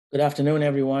Good afternoon,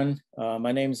 everyone.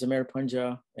 My name is Zamir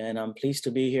Punja, and I'm pleased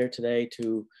to be here today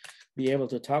to be able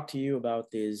to talk to you about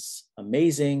these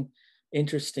amazing,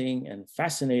 interesting, and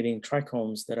fascinating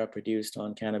trichomes that are produced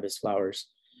on cannabis flowers.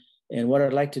 And what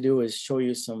I'd like to do is show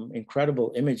you some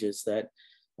incredible images that,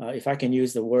 if I can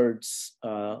use the words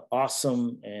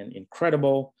awesome and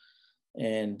incredible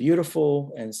and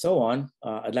beautiful and so on,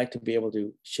 I'd like to be able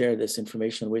to share this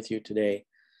information with you today.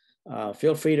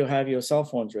 Feel free to have your cell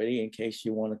phones ready in case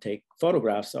you want to take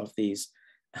photographs of these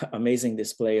amazing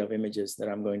display of images that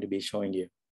I'm going to be showing you.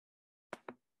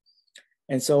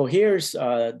 And so here's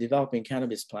a developing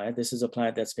cannabis plant. This is a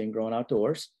plant that's being grown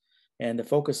outdoors. And the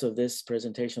focus of this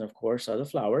presentation, of course, are the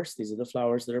flowers. These are the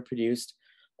flowers that are produced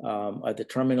at the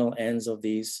terminal ends of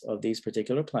these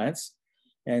particular plants.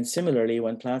 And similarly,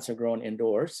 when plants are grown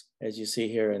indoors, as you see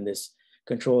here in this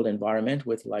controlled environment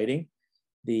with lighting,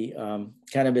 the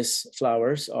cannabis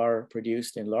flowers are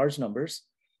produced in large numbers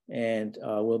and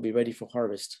will be ready for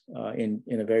harvest in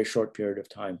a very short period of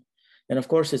time. And of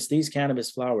course, it's these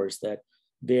cannabis flowers that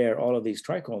bear all of these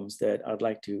trichomes that I'd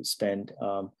like to spend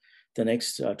the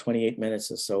next 28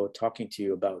 minutes or so talking to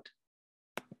you about.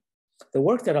 The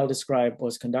work that I'll describe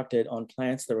was conducted on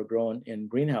plants that were grown in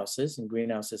greenhouses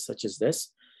such as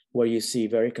this, where you see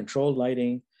very controlled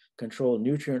lighting, controlled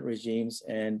nutrient regimes,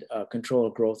 and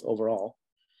controlled growth overall.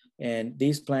 And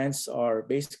these plants are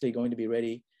basically going to be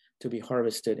ready to be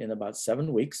harvested in about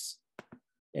 7 weeks.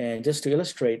 And just to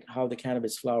illustrate how the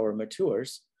cannabis flower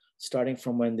matures, starting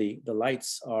from when the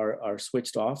lights are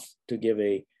switched off to give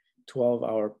a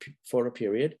 12-hour photo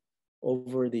period,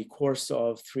 over the course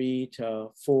of 3 to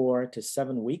 4 to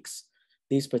 7 weeks,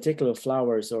 these particular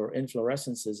flowers or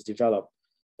inflorescences develop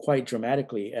quite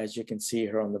dramatically, as you can see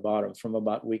here on the bottom. From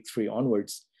about week 3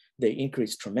 onwards, they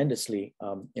increase tremendously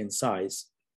in size.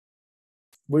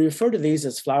 We refer to these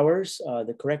as flowers.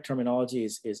 The correct terminology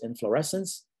is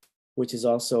inflorescence, which is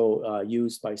also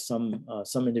used by some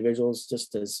individuals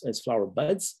just as flower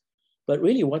buds. But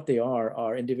really what they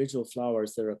are individual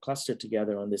flowers that are clustered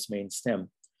together on this main stem.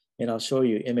 And I'll show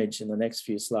you an image in the next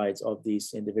few slides of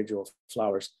these individual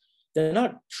flowers. They're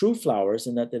not true flowers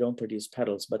in that they don't produce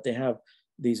petals, but they have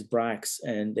these bracts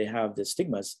and they have the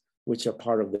stigmas, which are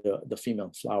part of the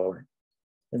female flower.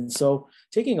 And so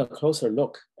taking a closer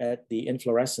look at the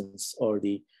inflorescence or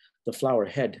the flower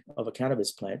head of a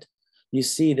cannabis plant, you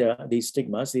see these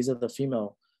stigmas. These are the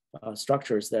female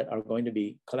structures that are going to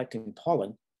be collecting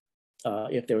pollen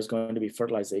if there was going to be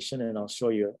fertilization. And I'll show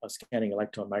you a scanning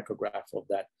electron micrograph of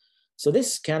that. So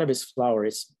this cannabis flower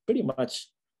is pretty much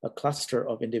a cluster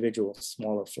of individual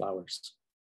smaller flowers.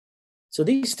 So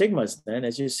these stigmas then,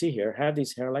 as you see here, have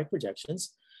these hair-like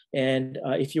projections. And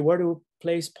if you were to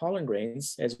place pollen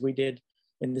grains, as we did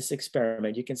in this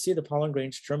experiment, you can see the pollen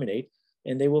grains germinate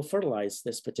and they will fertilize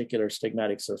this particular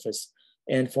stigmatic surface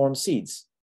and form seeds,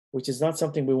 which is not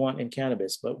something we want in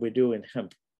cannabis, but we do in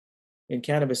hemp. In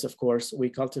cannabis, of course, we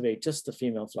cultivate just the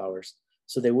female flowers,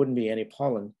 so there wouldn't be any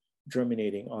pollen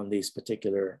germinating on these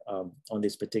particular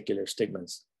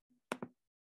stigmas.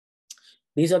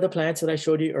 These are the plants that I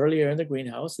showed you earlier in the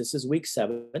greenhouse. This is week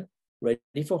 7.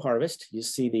 Ready for harvest. You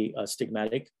see the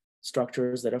stigmatic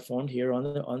structures that are formed here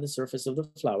on the surface of the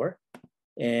flower.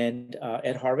 And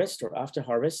at harvest or after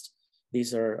harvest,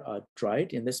 these are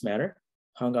dried in this manner,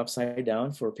 hung upside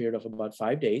down for a period of about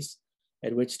 5 days,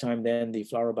 at which time then the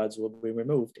flower buds will be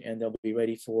removed and they'll be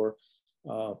ready for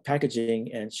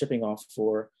packaging and shipping off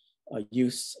for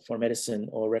use for medicine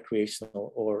or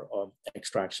recreational or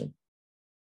extraction.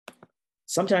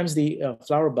 Sometimes the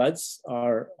flower buds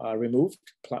are removed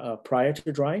prior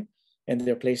to drying, and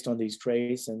they're placed on these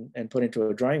trays and put into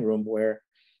a drying room where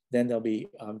then they'll be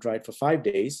dried for 5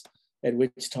 days, at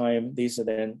which time these are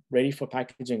then ready for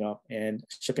packaging up and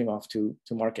shipping off to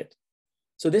market.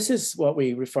 So this is what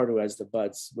we refer to as the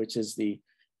buds, which is the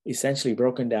essentially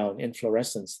broken down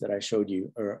inflorescence that I showed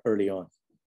you early on.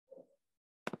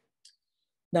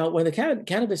 Now, when the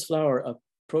cannabis flower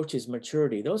approaches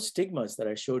maturity, those stigmas that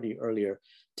I showed you earlier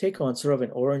take on sort of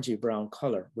an orangey brown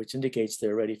color, which indicates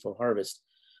they're ready for harvest.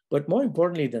 But more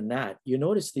importantly than that, you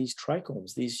notice these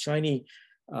trichomes, these shiny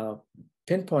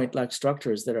pinpoint-like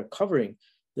structures that are covering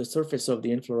the surface of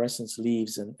the inflorescence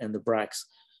leaves and the bracts.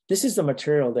 This is the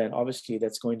material then, obviously,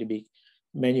 that's going to be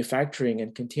manufacturing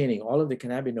and containing all of the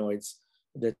cannabinoids,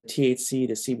 the THC,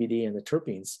 the CBD, and the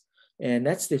terpenes. And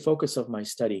that's the focus of my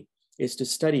study, is to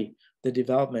study the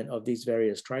development of these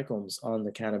various trichomes on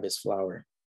the cannabis flower.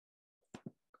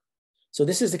 So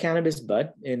this is the cannabis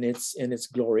bud in its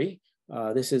glory.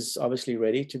 This is obviously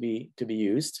ready to be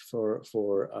used for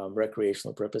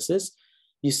recreational purposes.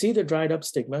 You see the dried up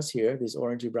stigmas here, these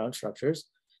orangey brown structures,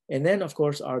 And then, of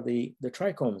course, are the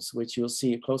trichomes, which you'll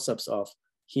see close-ups of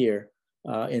here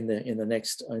in the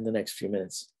next few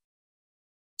minutes.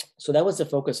 So that was the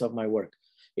focus of my work,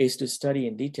 is to study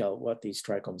in detail what these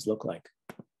trichomes look like.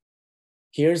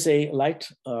 Here's a light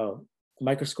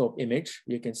microscope image.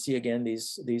 You can see again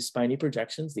these spiny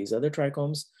projections. These are the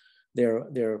trichomes.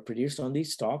 They're produced on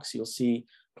these stalks. You'll see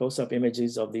close-up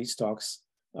images of these stalks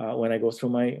when I go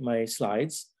through my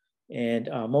slides. And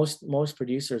most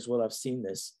producers will have seen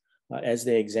this as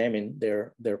they examine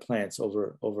their plants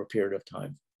over a period of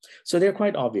time. So they're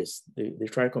quite obvious. The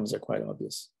trichomes are quite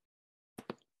obvious.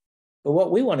 But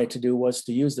what we wanted to do was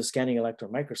to use the scanning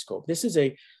electron microscope. This is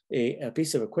a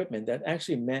piece of equipment that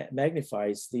actually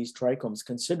magnifies these trichomes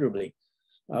considerably.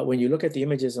 When you look at the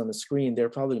images on the screen, they're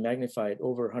probably magnified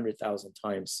over 100,000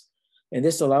 times. And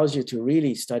this allows you to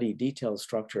really study detailed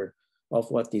structure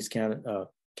of what these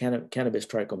cannabis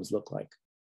trichomes look like.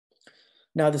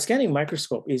 Now, the scanning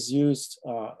microscope is used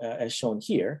as shown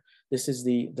here. This is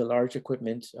the large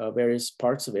equipment, various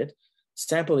parts of it.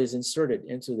 Sample is inserted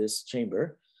into this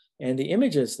chamber, and the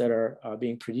images that are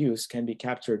being produced can be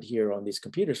captured here on these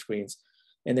computer screens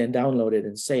and then downloaded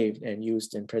and saved and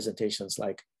used in presentations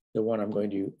like the one I'm going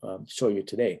to show you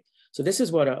today. So this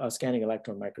is what a scanning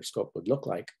electron microscope would look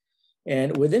like.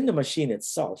 And within the machine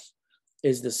itself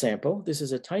is the sample. This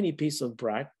is a tiny piece of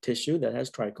bract tissue that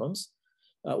has trichomes.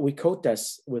 We coat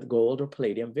this with gold or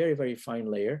palladium, very, very fine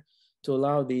layer, to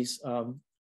allow these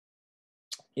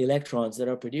electrons that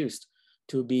are produced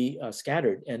to be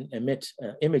scattered and emit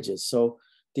images. So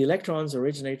the electrons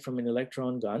originate from an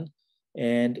electron gun,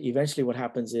 and eventually what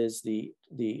happens is the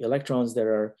electrons that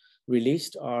are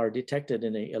released are detected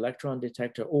in an electron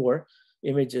detector, or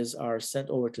images are sent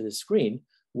over to the screen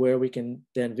where we can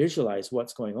then visualize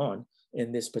what's going on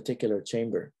in this particular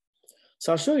chamber.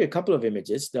 So I'll show you a couple of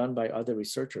images done by other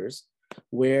researchers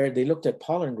where they looked at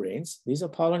pollen grains. These are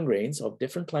pollen grains of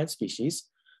different plant species.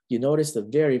 You notice the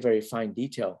very, very fine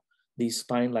detail, these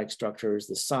spine-like structures,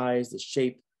 the size, the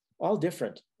shape, all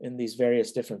different in these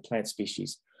various different plant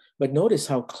species. But notice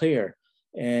how clear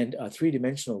and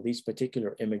three-dimensional these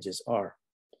particular images are.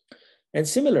 And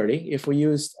similarly, if we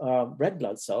used red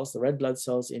blood cells, the red blood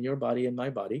cells in your body and my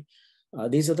body,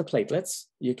 these are the platelets.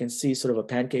 You can see sort of a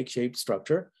pancake-shaped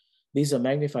structure. These are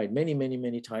magnified many, many,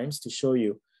 many times to show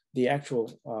you the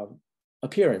actual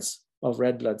appearance of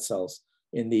red blood cells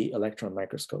in the electron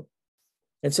microscope.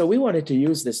 And so we wanted to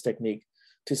use this technique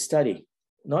to study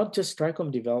not just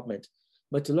trichome development,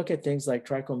 but to look at things like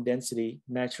trichome density,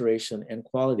 maturation, and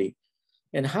quality,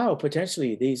 and how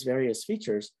potentially these various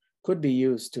features could be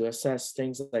used to assess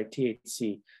things like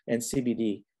THC and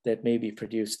CBD that may be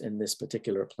produced in this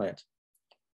particular plant.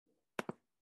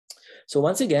 So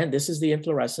once again, this is the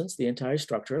inflorescence, the entire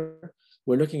structure.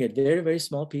 We're looking at very, very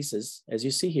small pieces, as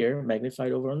you see here,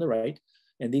 magnified over on the right.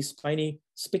 And these spiny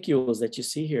spicules that you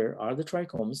see here are the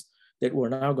trichomes that we're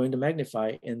now going to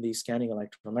magnify in the scanning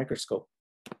electron microscope.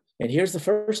 And here's the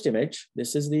first image.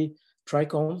 This is the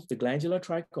trichome, the glandular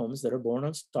trichomes that are borne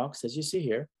on stalks, as you see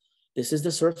here. This is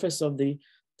the surface of the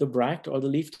bract or the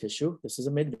leaf tissue. This is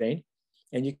a midvein.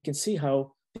 And you can see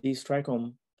how these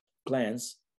trichome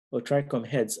glands or trichome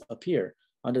heads appear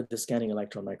under the scanning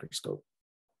electron microscope.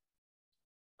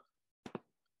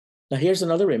 Now here's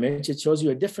another image. It shows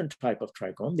you a different type of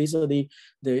trichome. These are the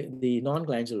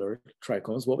nonglandular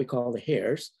trichomes, what we call the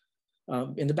hairs.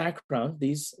 In the background,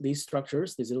 these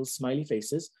structures, these little smiley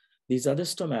faces, these are the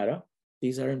stomata.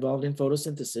 These are involved in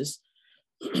photosynthesis.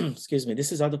 Excuse me.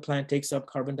 This is how the plant takes up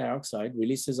carbon dioxide,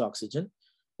 releases oxygen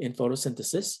in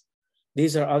photosynthesis.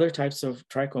 These are other types of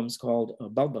trichomes called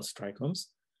bulbous trichomes.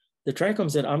 The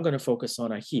trichomes that I'm going to focus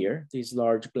on are here, these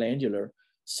large glandular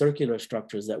circular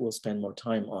structures that we'll spend more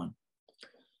time on.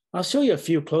 I'll show you a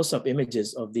few close-up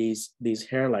images of these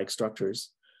hair-like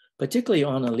structures, particularly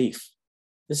on a leaf.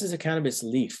 This is a cannabis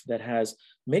leaf that has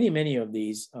many, many of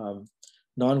these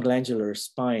non-glandular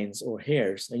spines or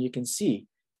hairs, and you can see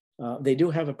they do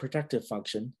have a protective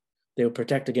function. They will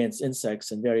protect against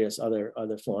insects and various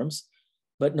other forms.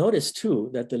 But notice too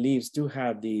that the leaves do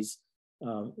have these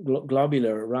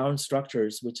globular round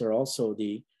structures, which are also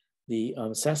the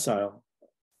sessile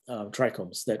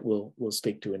trichomes that we'll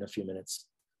speak to in a few minutes.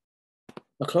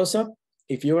 A close-up,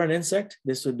 if you're an insect,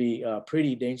 this would be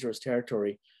pretty dangerous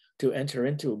territory to enter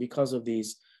into because of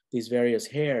these various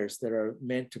hairs that are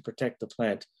meant to protect the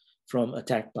plant from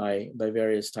attack by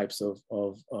various types of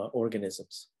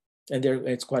organisms. And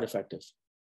it's quite effective.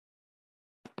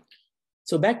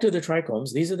 So back to the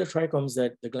trichomes. These are the trichomes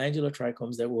the glandular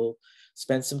trichomes that we'll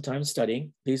spend some time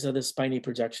studying. These are the spiny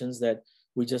projections that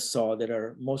we just saw that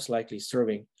are most likely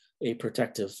serving a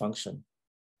protective function.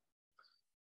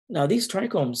 Now these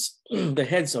trichomes, the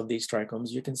heads of these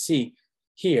trichomes, you can see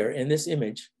here in this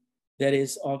image that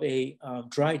is of a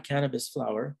dried cannabis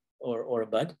flower or a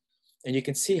bud. And you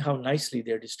can see how nicely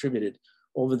they're distributed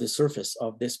over the surface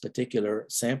of this particular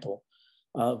sample.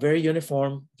 Very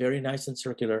uniform, very nice and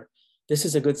circular. This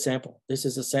is a good sample. This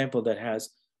is a sample that has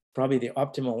probably the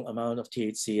optimal amount of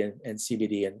THC and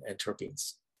CBD and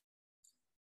terpenes.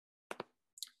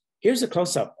 Here's a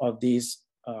close-up of these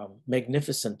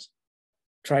magnificent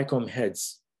trichome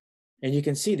heads. And you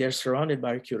can see they're surrounded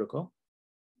by a cuticle.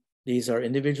 These are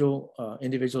individual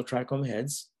trichome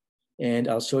heads. And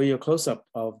I'll show you a close-up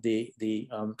of the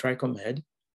trichome head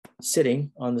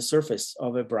sitting on the surface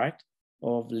of a bract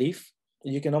of leaf.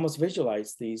 And you can almost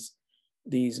visualize these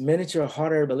miniature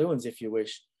hot air balloons, if you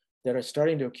wish, that are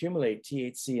starting to accumulate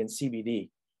THC and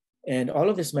CBD. And all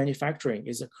of this manufacturing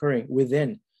is occurring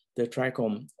within the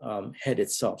trichome head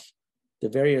itself. The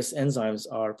various enzymes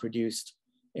are produced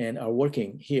and are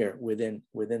working here within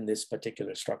this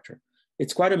particular structure.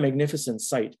 It's quite a magnificent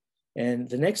sight. And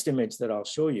the next image that I'll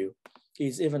show you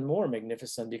is even more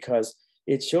magnificent because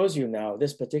it shows you now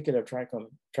this particular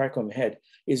trichome head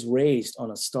is raised on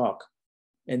a stalk.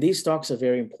 And these stalks are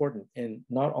very important in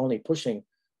not only pushing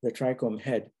the trichome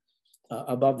head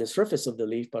above the surface of the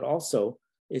leaf, but also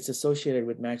it's associated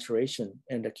with maturation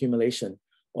and accumulation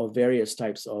of various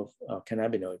types of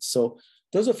cannabinoids. So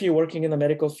those of you working in the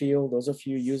medical field, those of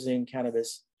you using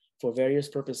cannabis for various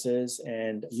purposes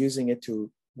and using it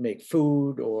to make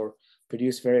food or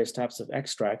produce various types of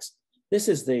extracts, this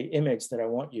is the image that I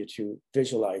want you to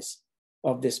visualize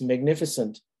of this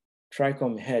magnificent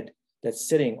trichome head that's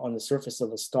sitting on the surface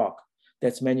of the stalk,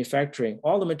 that's manufacturing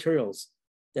all the materials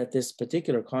that this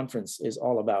particular conference is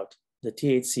all about: the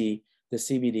THC, the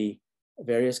CBD,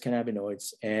 various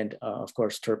cannabinoids, and of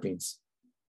course, terpenes.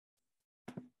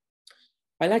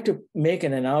 I like to make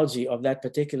an analogy of that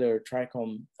particular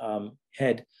trichome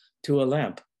head to a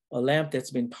lamp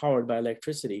that's been powered by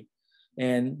electricity.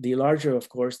 And the larger, of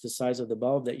course, the size of the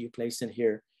bulb that you place in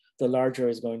here, the larger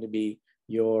is going to be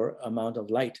your amount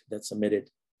of light that's emitted.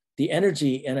 The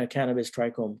energy in a cannabis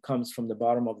trichome comes from the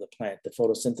bottom of the plant, the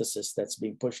photosynthesis that's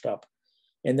being pushed up.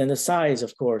 And then the size,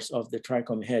 of course, of the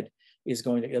trichome head is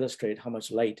going to illustrate how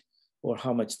much light or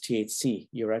how much THC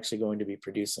you're actually going to be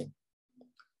producing.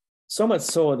 So much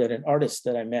so that an artist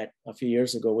that I met a few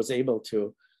years ago was able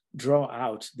to draw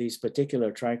out these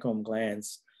particular trichome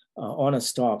glands on a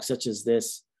stalk such as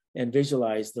this and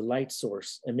visualize the light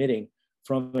source emitting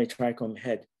from a trichome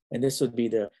head. And this would be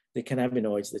the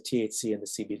cannabinoids, the THC and the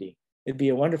CBD. It'd be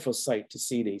a wonderful sight to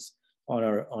see these on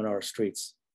our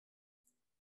streets.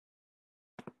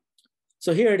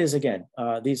 So here it is again,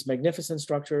 these magnificent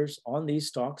structures on these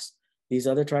stalks, these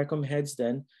other trichome heads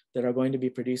then that are going to be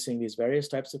producing these various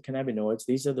types of cannabinoids.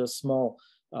 These are the small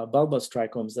bulbous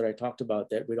trichomes that I talked about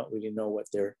that we don't really know what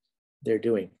they're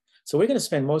doing. So we're going to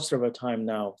spend most of our time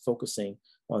now focusing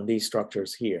on these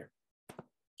structures here.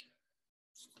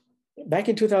 Back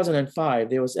in 2005,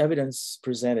 there was evidence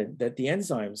presented that the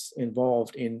enzymes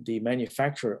involved in the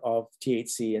manufacture of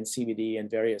THC and CBD and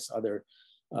various other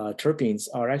terpenes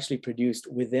are actually produced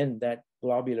within that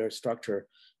globular structure,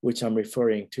 which I'm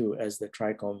referring to as the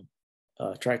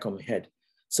trichome head.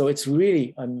 So it's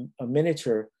really a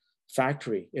miniature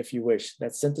factory, if you wish,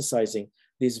 that's synthesizing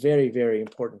these very, very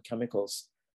important chemicals.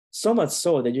 So much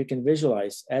so that you can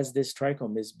visualize as this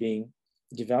trichome is being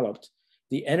developed,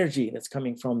 the energy that's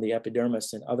coming from the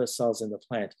epidermis and other cells in the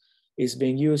plant is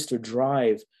being used to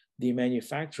drive the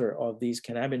manufacture of these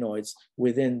cannabinoids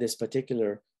within this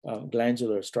particular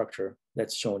glandular structure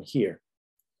that's shown here.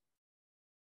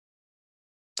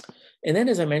 And then,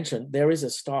 as I mentioned, there is a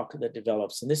stalk that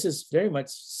develops, and this is very much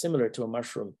similar to a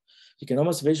mushroom. You can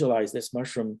almost visualize this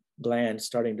mushroom gland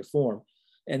starting to form.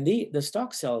 And the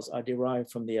stalk cells are derived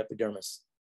from the epidermis,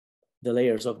 the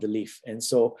layers of the leaf. And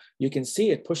so you can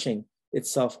see it pushing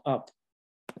itself up.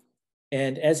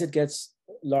 And as it gets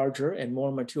larger and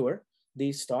more mature,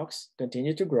 these stalks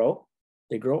continue to grow.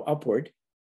 They grow upward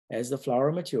as the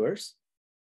flower matures.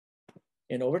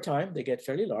 And over time, they get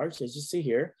fairly large. As you see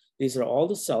here, these are all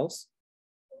the cells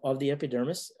of the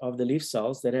epidermis of the leaf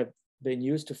cells that have been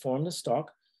used to form the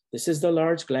stalk. This is the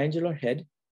large glandular head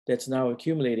that's now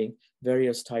accumulating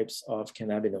various types of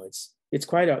cannabinoids. It's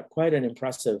quite an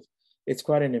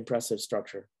impressive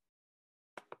structure.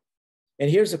 And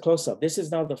here's a close-up. This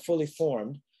is now the fully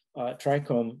formed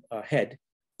trichome head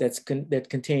that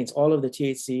contains all of the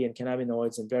THC and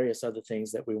cannabinoids and various other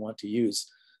things that we want to use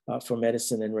for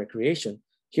medicine and recreation.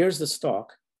 Here's the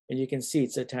stalk, and you can see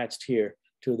it's attached here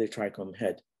to the trichome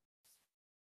head.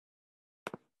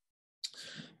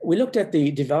 We looked at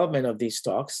the development of these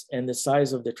stalks and the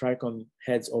size of the trichome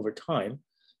heads over time.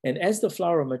 And as the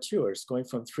flower matures, going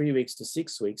from 3 weeks to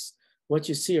 6 weeks, what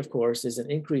you see, of course, is an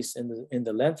increase in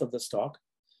the length of the stalk.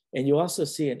 And you also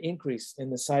see an increase in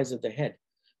the size of the head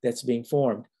that's being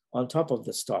formed on top of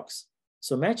the stalks.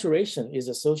 So maturation is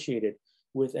associated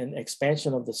with an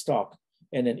expansion of the stalk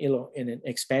and an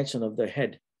expansion of the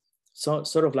head. So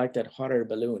sort of like that hot air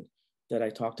balloon that I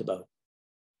talked about.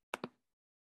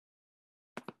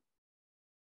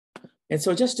 And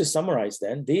so just to summarize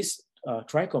then, these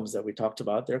trichomes that we talked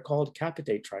about, they're called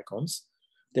capitate trichomes.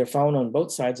 They're found on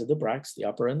both sides of the bracts, the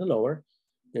upper and the lower.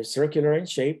 They're circular in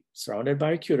shape, surrounded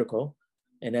by a cuticle.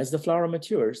 And as the flower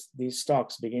matures, these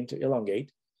stalks begin to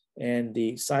elongate and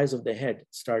the size of the head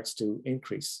starts to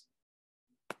increase.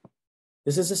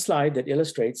 This is a slide that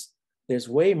illustrates there's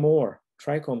way more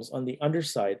trichomes on the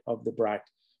underside of the bract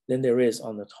than there is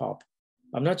on the top.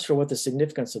 I'm not sure what the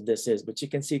significance of this is, but you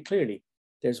can see clearly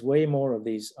there's way more of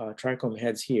these trichome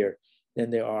heads here than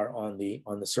there are on the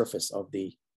surface of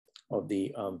the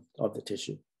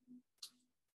tissue.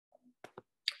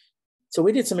 So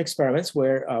we did some experiments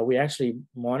where we actually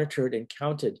monitored and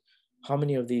counted how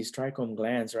many of these trichome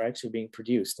glands are actually being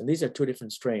produced. And these are 2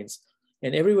 different strains.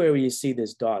 And everywhere where you see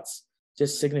these dots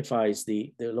just signifies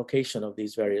the location of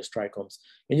these various trichomes.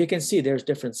 And you can see there's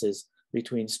differences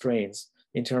between strains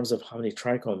in terms of how many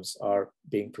trichomes are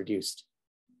being produced.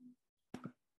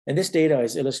 And this data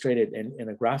is illustrated in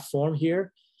a graph form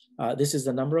here. This is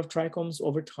the number of trichomes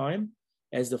over time.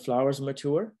 As the flowers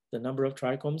mature, the number of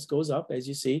trichomes goes up, as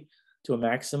you see, to a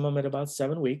maximum at about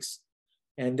 7 weeks.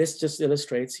 And this just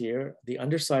illustrates here the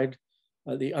underside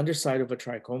of a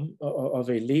trichome, of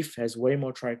a leaf, has way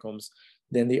more trichomes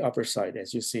than the upper side,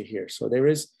 as you see here. So there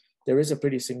is a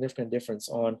pretty significant difference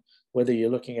on whether you're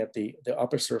looking at the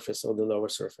upper surface or the lower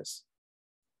surface.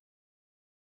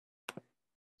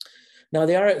 Now,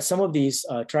 there are some of these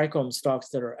trichome stalks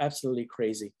that are absolutely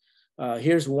crazy.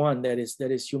 Here's one that is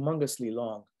humongously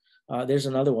long. There's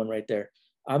another one right there.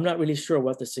 I'm not really sure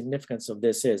what the significance of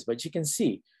this is, but you can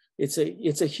see it's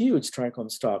a huge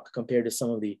trichome stalk compared to some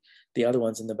of the other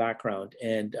ones in the background.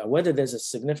 And whether there's a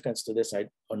significance to this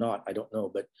or not, I don't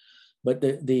know. But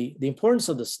the importance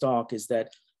of the stalk is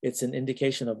that it's an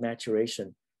indication of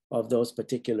maturation of those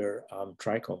particular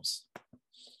trichomes.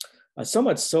 So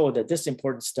much so that this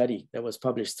important study that was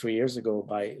published 3 years ago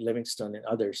by Livingston and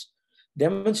others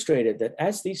demonstrated that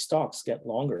as these stalks get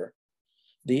longer,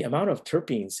 the amount of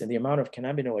terpenes and the amount of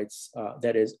cannabinoids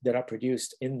that are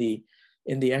produced in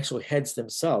the actual heads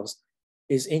themselves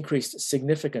is increased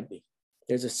significantly.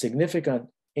 There's a significant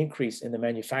increase in the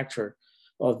manufacture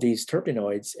of these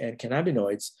terpenoids and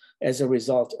cannabinoids as a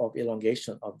result of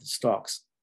elongation of the stalks.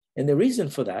 And the reason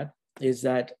for that is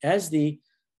that as the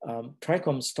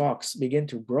trichome stalks begin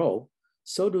to grow,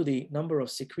 so do the number of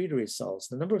secretory cells.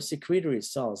 The number of secretory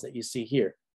cells that you see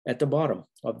here at the bottom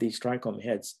of these trichome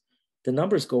heads, the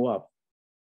numbers go up,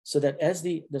 so that as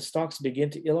the stalks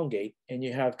begin to elongate and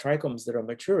you have trichomes that are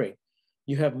maturing,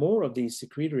 you have more of these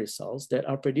secretory cells that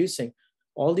are producing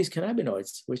all these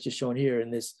cannabinoids, which is shown here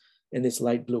in this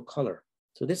light blue color.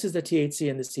 So this is the THC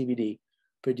and the CBD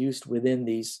produced within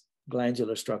these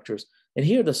glandular structures. And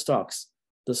here are the stalks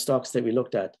that we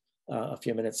looked at a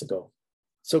few minutes ago.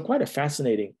 So quite a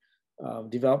fascinating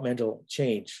developmental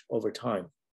change over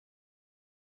time.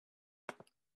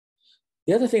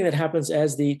 The other thing that happens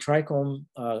as the trichome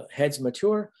heads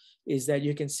mature is that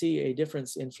you can see a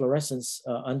difference in fluorescence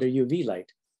under UV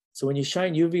light. So when you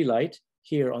shine UV light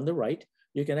here on the right,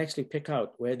 you can actually pick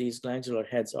out where these glandular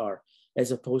heads are,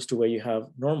 as opposed to where you have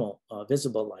normal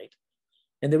visible light.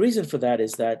 And the reason for that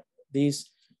is that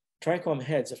these trichome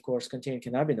heads, of course, contain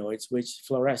cannabinoids, which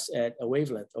fluoresce at a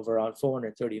wavelength of around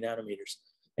 430 nanometers.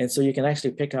 And so you can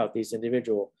actually pick out these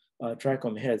individual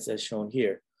trichome heads as shown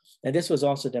here. And this was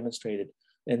also demonstrated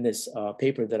in this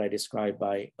paper that I described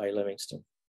by Livingston.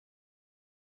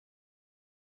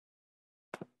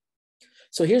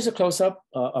 So here's a close-up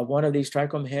of one of these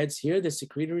trichome heads. Here, the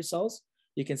secretory cells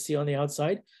you can see on the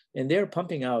outside, and they're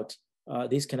pumping out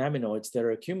these cannabinoids that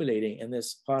are accumulating in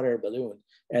this hot air balloon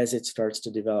as it starts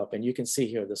to develop. And you can see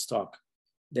here the stalk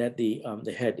that the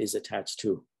head is attached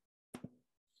to.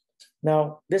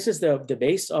 Now, this is the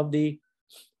base of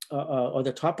or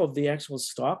the top of the actual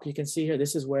stalk. You can see here,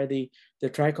 this is where the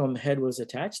trichome head was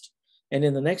attached. And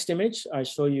in the next image, I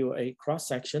show you a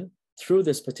cross-section through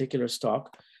this particular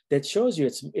stalk that shows you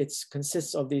it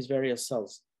consists of these various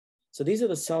cells. So these are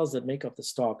the cells that make up the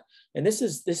stalk. And this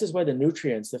is where the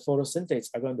nutrients, the photosynthates,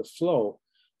 are going to flow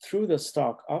through the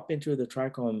stalk up into the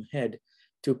trichome head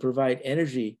to provide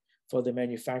energy for the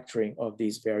manufacturing of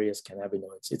these various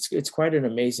cannabinoids. It's quite an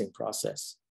amazing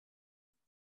process.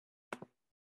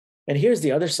 And here's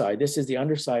the other side. This is the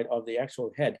underside of the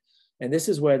actual head. And this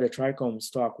is where the trichome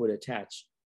stalk would attach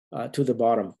to the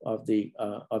bottom of the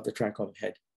trichome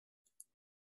head.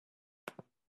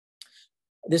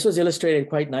 This was illustrated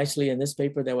quite nicely in this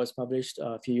paper that was published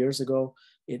a few years ago.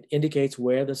 It indicates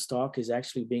where the stalk is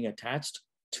actually being attached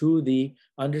to the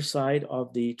underside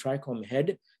of the trichome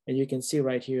head. And you can see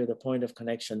right here the point of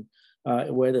connection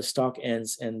where the stalk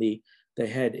ends and the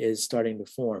head is starting to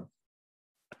form.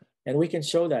 And we can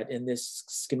show that in this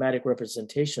schematic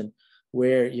representation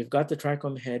where you've got the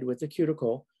trichome head with the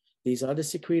cuticle. These are the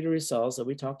secretory cells that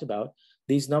we talked about.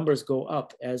 These numbers go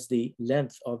up as the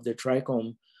length of the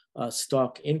trichome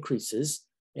stalk increases,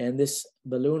 and this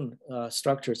balloon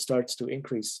structure starts to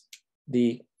increase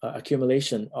the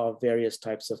accumulation of various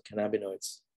types of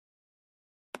cannabinoids.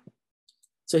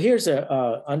 So here's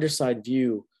a underside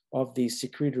view of these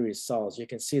secretory cells. You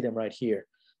can see them right here.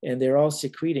 And they're all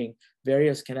secreting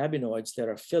various cannabinoids that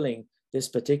are filling this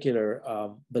particular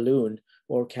balloon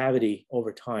or cavity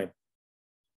over time.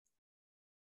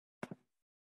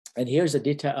 And here's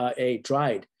a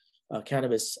dried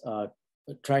cannabis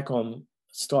trichome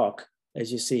stalk,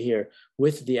 as you see here,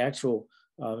 with the actual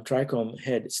trichome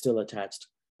head still attached.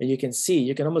 And you can see,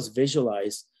 you can almost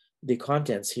visualize the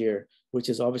contents here, which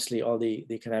is obviously all the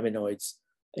cannabinoids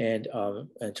and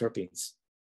terpenes.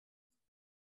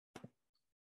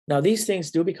 Now, these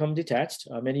things do become detached.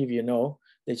 Many of you know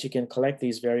that you can collect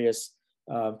these various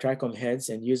trichome heads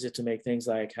and use it to make things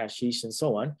like hashish and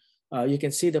so on. You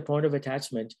can see the point of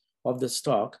attachment of the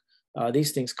stalk.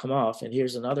 These things come off, and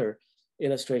here's another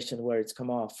illustration where it's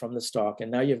come off from the stalk, and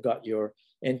now you've got your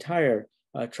entire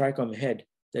trichome head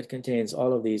that contains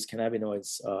all of these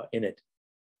cannabinoids in it.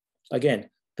 Again,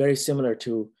 very similar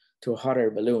to a hot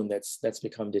air balloon that's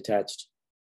become detached.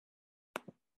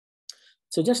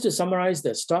 So just to summarize,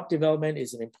 the stalk development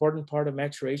is an important part of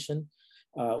maturation.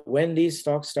 When these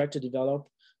stalks start to develop,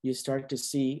 you start to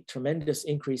see tremendous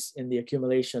increase in the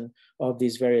accumulation of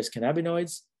these various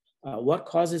cannabinoids. What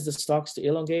causes the stalks to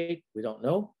elongate? We don't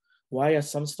know. Why are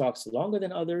some stalks longer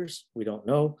than others? We don't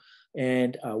know.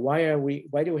 And why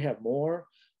do we have more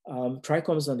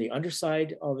trichomes on the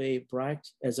underside of a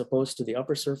bract as opposed to the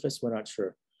upper surface? We're not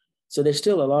sure. So there's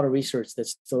still a lot of research that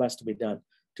still has to be done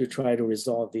to try to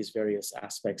resolve these various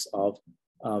aspects of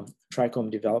trichome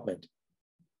development.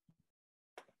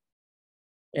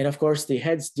 And of course, the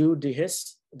heads do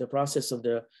dehisce. The process of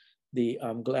the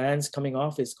glands coming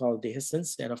off is called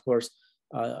dehiscence. And of course,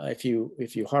 if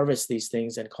you harvest these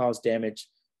things and cause damage,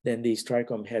 then these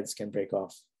trichome heads can break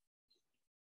off.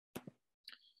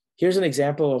 Here's an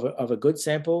example of a good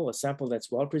sample, a sample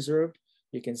that's well preserved.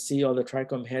 You can see all the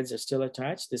trichome heads are still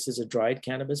attached. This is a dried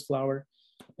cannabis flower.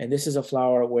 And this is a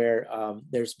flower where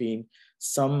there's been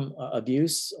some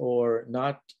abuse or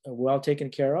not well taken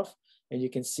care of. And you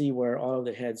can see where all of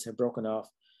the heads have broken off,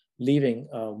 leaving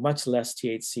much less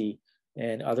THC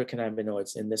and other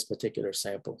cannabinoids in this particular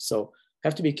sample. So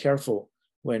have to be careful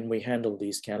when we handle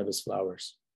these cannabis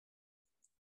flowers.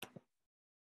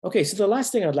 Okay, so the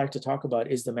last thing I'd like to talk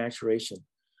about is the maturation.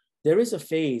 There is a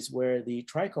phase where the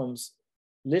trichomes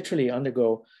literally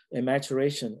undergo a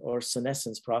maturation or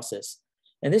senescence process.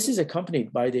 And this is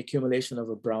accompanied by the accumulation of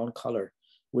a brown color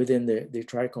within the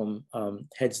trichome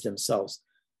heads themselves.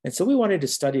 And so we wanted to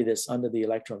study this under the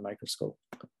electron microscope.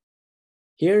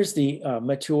 Here's the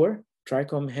mature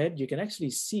trichome head. You can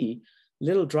actually see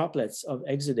little droplets of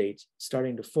exudate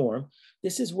starting to form.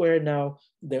 This is where now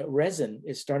the resin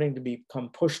is starting to become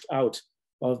pushed out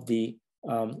of the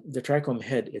trichome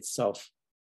head itself.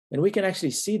 And we can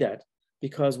actually see that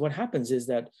because what happens is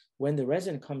that when the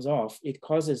resin comes off, it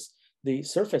causes the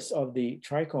surface of the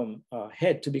trichome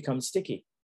head to become sticky.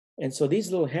 And so these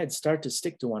little heads start to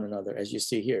stick to one another, as you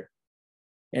see here.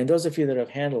 And those of you that have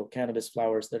handled cannabis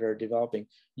flowers that are developing,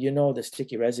 you know the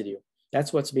sticky residue.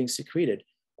 That's what's being secreted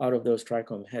out of those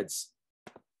trichome heads.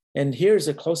 And here's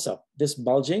a close-up. This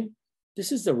bulging,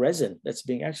 this is the resin that's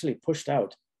being actually pushed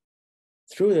out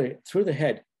through the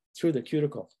head, through the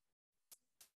cuticle.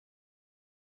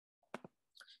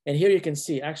 And here you can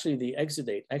see actually the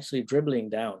exudate actually dribbling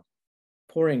down,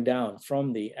 pouring down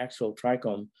from the actual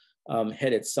trichome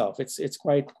head itself. It's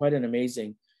quite an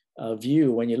amazing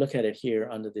view when you look at it here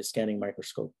under the scanning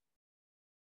microscope.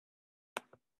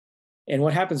 And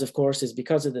what happens, of course, is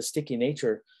because of the sticky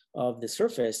nature of the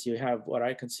surface, you have what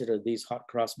I consider these hot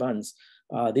cross buns,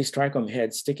 these trichome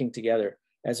heads sticking together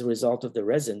as a result of the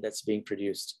resin that's being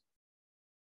produced.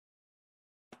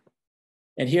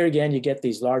 And here again, you get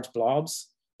these large blobs.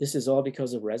 This is all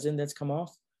because of resin that's come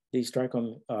off. These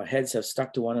trichome heads have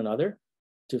stuck to one another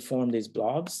to form these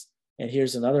blobs. And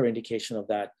here's another indication of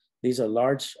that These are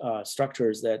large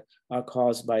structures that are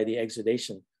caused by the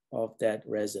exudation of that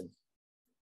resin.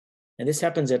 And this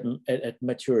happens at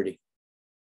maturity.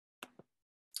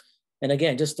 And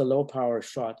again, just a low power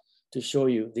shot to show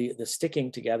you the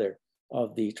sticking together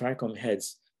of the trichome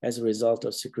heads as a result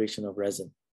of secretion of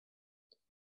resin.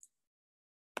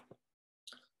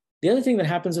 The other thing that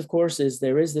happens, of course, is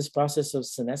there is this process of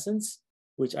senescence,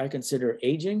 which I consider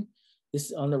aging.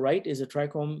 This on the right is a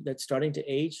trichome that's starting to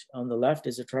age. On the left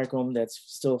is a trichome that's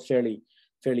still fairly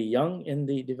young in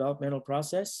the developmental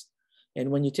process.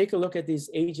 And when you take a look at these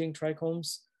aging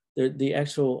trichomes, the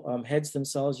actual heads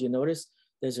themselves, you notice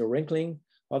there's a wrinkling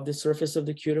of the surface of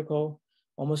the cuticle,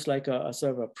 almost like a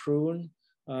sort of a prune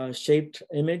shaped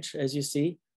image, as you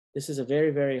see. This is a very,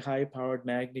 very high powered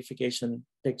magnification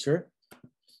picture.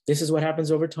 This is what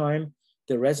happens over time.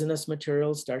 The resinous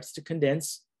material starts to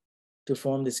condense to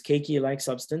form this cakey-like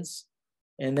substance.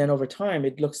 And then over time,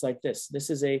 it looks like this.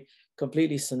 This is a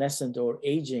completely senescent or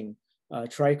aging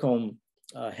trichome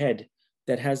head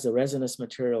that has the resinous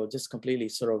material just completely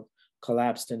sort of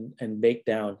collapsed and baked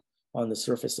down on the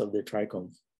surface of the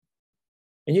trichome.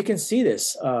 And you can see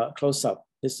this close up.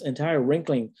 This entire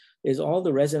wrinkling is all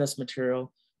the resinous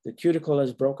material. The cuticle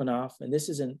is broken off, and this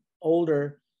is an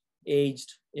older,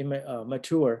 aged,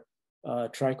 mature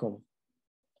trichome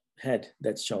head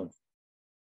that's shown.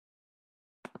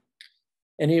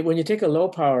 And when you take a low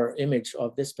power image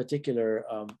of this particular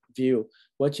view,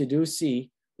 what you do see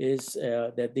is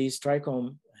that these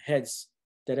trichome heads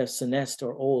that have senesced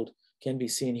or old can be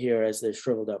seen here as they're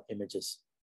shriveled up images.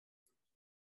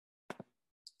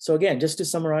 So again, just to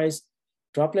summarize,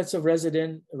 droplets of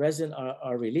resin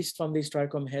are released from these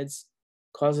trichome heads,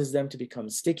 causes them to become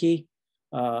sticky,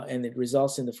 and it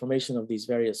results in the formation of these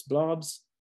various blobs.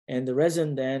 And the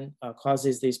resin then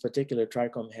causes these particular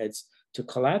trichome heads to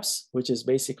collapse, which is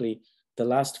basically the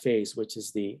last phase, which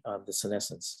is the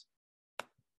senescence.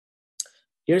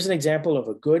 Here's an example of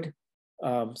a good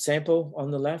sample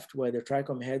on the left where the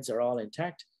trichome heads are all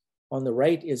intact. On the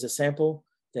right is a sample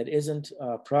that isn't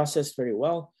processed very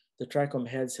well. The trichome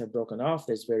heads have broken off.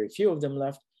 There's very few of them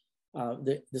left.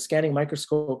 The scanning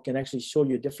microscope can actually show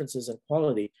you differences in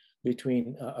quality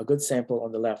between a good sample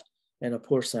on the left and a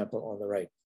poor sample on the right.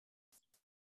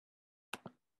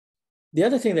 The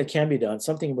other thing that can be done,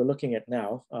 something we're looking at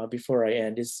now before I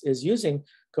end, is using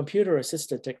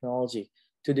computer-assisted technology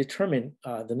to determine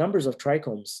the numbers of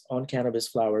trichomes on cannabis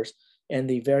flowers and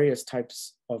the various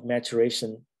types of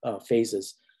maturation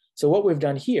phases. So what we've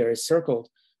done here is circled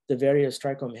the various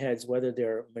trichome heads, whether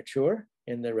they're mature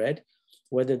in the red,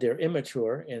 whether they're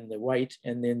immature in the white,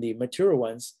 and then the mature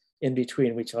ones in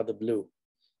between, which are the blue.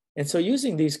 And so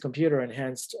using these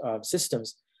computer-enhanced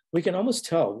systems, we can almost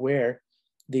tell where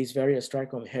these various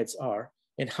trichome heads are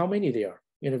and how many they are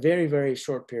in a very, very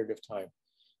short period of time.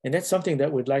 And that's something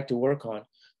that we'd like to work on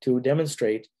to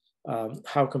demonstrate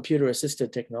how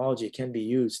computer-assisted technology can be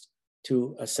used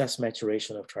to assess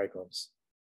maturation of trichomes.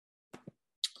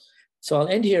 So I'll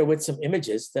end here with some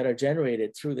images that are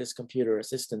generated through this computer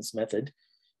assistance method.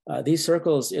 These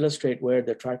circles illustrate where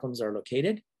the trichomes are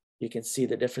located. You can see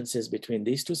the differences between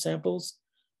these two samples.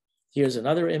 Here's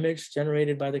another image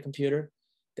generated by the computer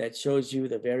that shows you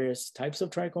the various types of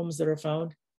trichomes that are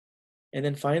found. And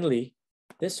then finally,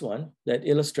 this one that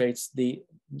illustrates the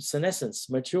senescence,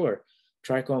 mature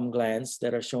trichome glands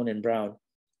that are shown in brown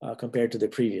compared to the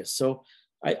previous. So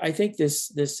I think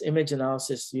this image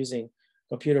analysis using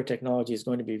computer technology is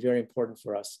going to be very important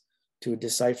for us to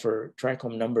decipher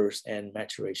trichome numbers and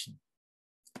maturation.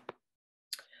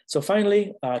 So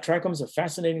finally, trichomes are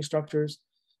fascinating structures.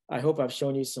 I hope I've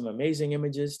shown you some amazing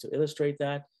images to illustrate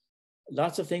that.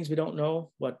 Lots of things we don't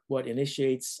know. What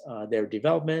initiates their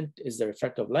development? Is there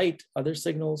effect of light, other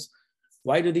signals?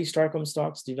 Why do these trichome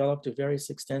stalks develop to various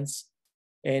extents?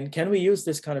 And can we use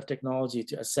this kind of technology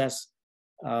to assess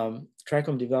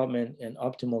trichome development and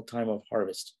optimal time of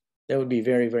harvest? That would be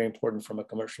very, very important from a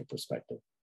commercial perspective.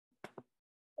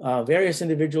 Various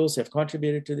individuals have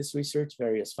contributed to this research,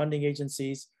 various funding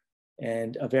agencies,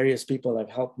 and various people have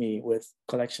helped me with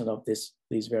collection of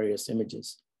these various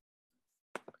images.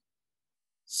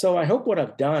 So I hope what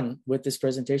I've done with this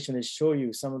presentation is show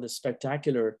you some of the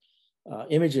spectacular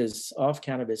images of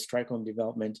cannabis trichome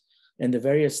development and the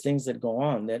various things that go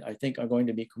on that I think are going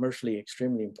to be commercially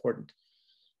extremely important.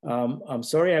 I'm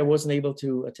sorry I wasn't able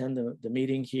to attend the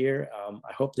meeting here.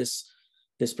 I hope this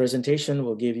presentation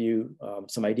will give you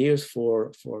some ideas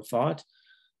for thought.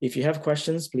 If you have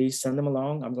questions, please send them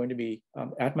along. I'm going to be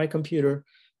at my computer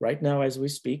right now as we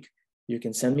speak. You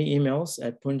can send me emails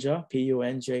at punja,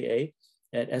 P-U-N-J-A,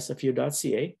 at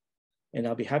sfu.ca, and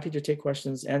I'll be happy to take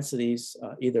questions, answer these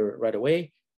either right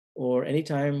away or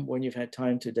anytime when you've had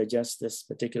time to digest this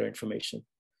particular information.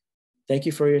 Thank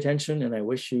you for your attention, and I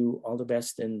wish you all the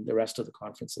best in the rest of the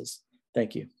conferences.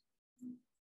 Thank you.